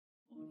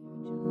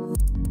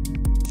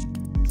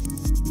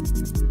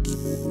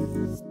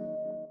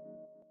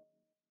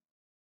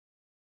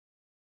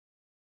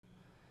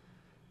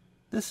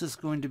This is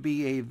going to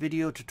be a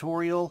video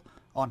tutorial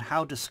on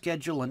how to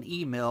schedule an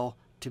email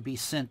to be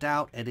sent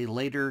out at a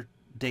later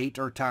date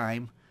or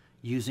time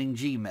using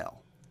Gmail.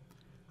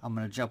 I'm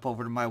going to jump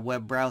over to my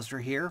web browser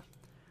here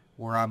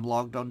where I'm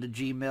logged onto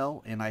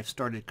Gmail, and I've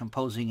started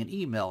composing an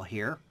email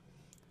here.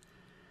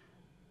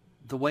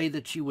 The way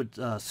that you would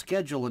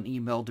schedule an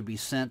email to be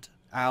sent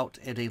out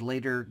at a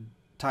later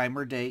time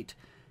or date,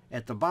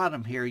 at the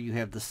bottom here you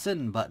have the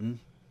send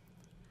button.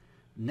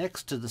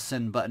 Next to the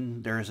send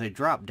button there is a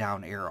drop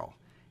down arrow.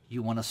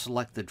 You want to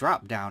select the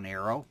drop down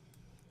arrow,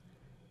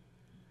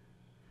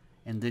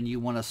 and then you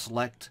want to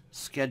select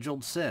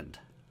scheduled send.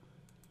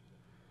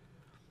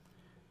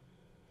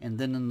 And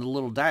then in the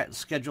little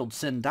scheduled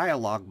send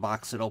dialog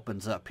box that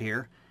opens up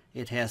here,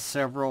 it has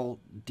several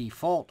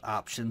default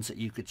options that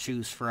you could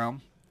choose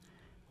from,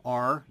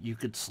 or you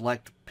could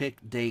select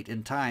pick date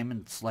and time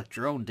and select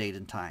your own date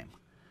and time.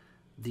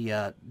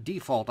 The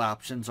default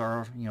options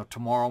are,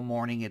 tomorrow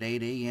morning at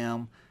 8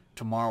 a.m.,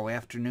 tomorrow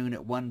afternoon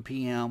at 1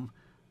 p.m.,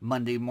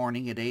 Monday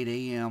morning at 8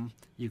 a.m.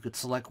 You could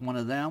select one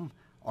of them,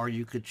 or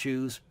you could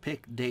choose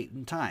pick date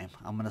and time.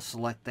 I'm going to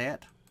select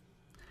that.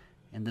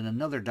 And then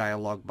another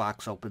dialog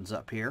box opens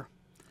up here.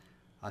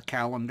 A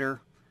calendar.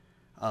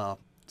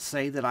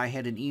 Say that I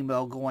had an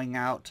email going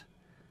out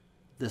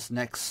this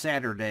next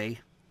Saturday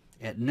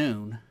at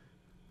noon.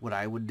 What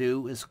I would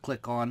do is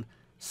click on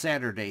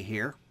Saturday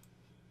here,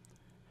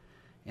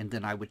 and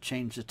then I would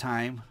change the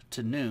time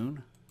to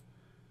noon.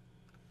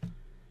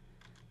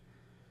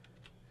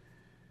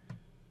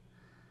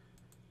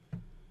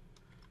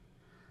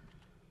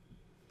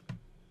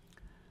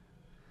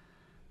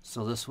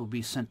 So this will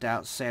be sent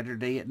out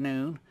Saturday at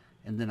noon,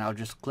 and then I'll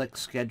just click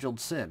scheduled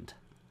send.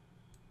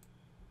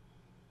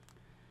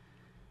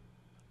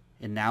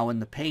 And now in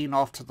the pane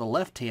off to the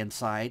left hand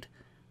side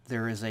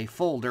there is a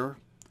folder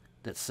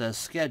that says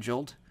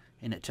scheduled,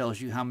 and it tells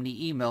you how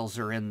many emails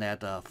are in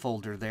that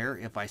folder there.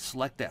 If I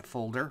select that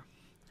folder,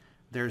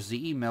 there's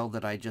the email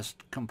that I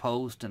just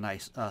composed and I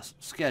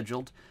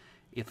scheduled.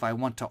 If I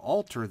want to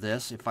alter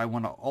this, if I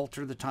want to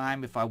alter the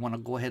time, if I want to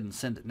go ahead and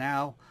send it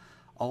now,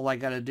 all I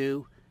got to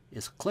do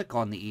is click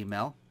on the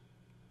email,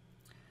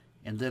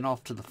 and then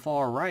off to the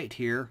far right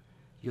here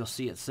you'll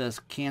see it says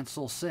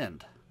cancel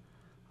send.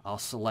 I'll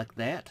select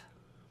that,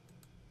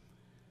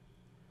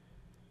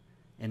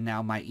 and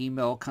now my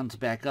email comes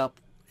back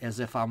up as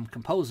if I'm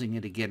composing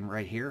it again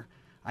right here.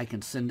 I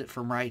can send it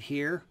from right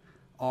here,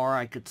 or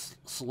I could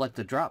select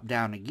the drop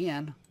down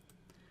again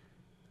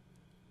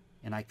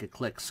and I could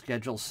click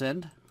schedule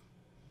send,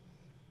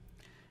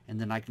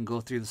 and then I can go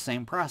through the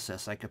same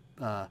process. I could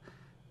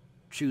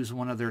choose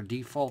one of their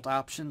default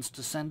options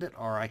to send it,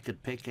 or I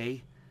could pick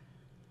a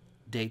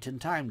date and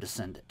time to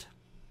send it.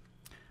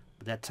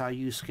 But that's how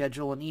you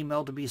schedule an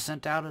email to be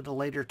sent out at a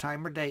later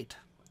time or date.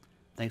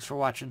 Thanks for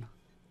watching.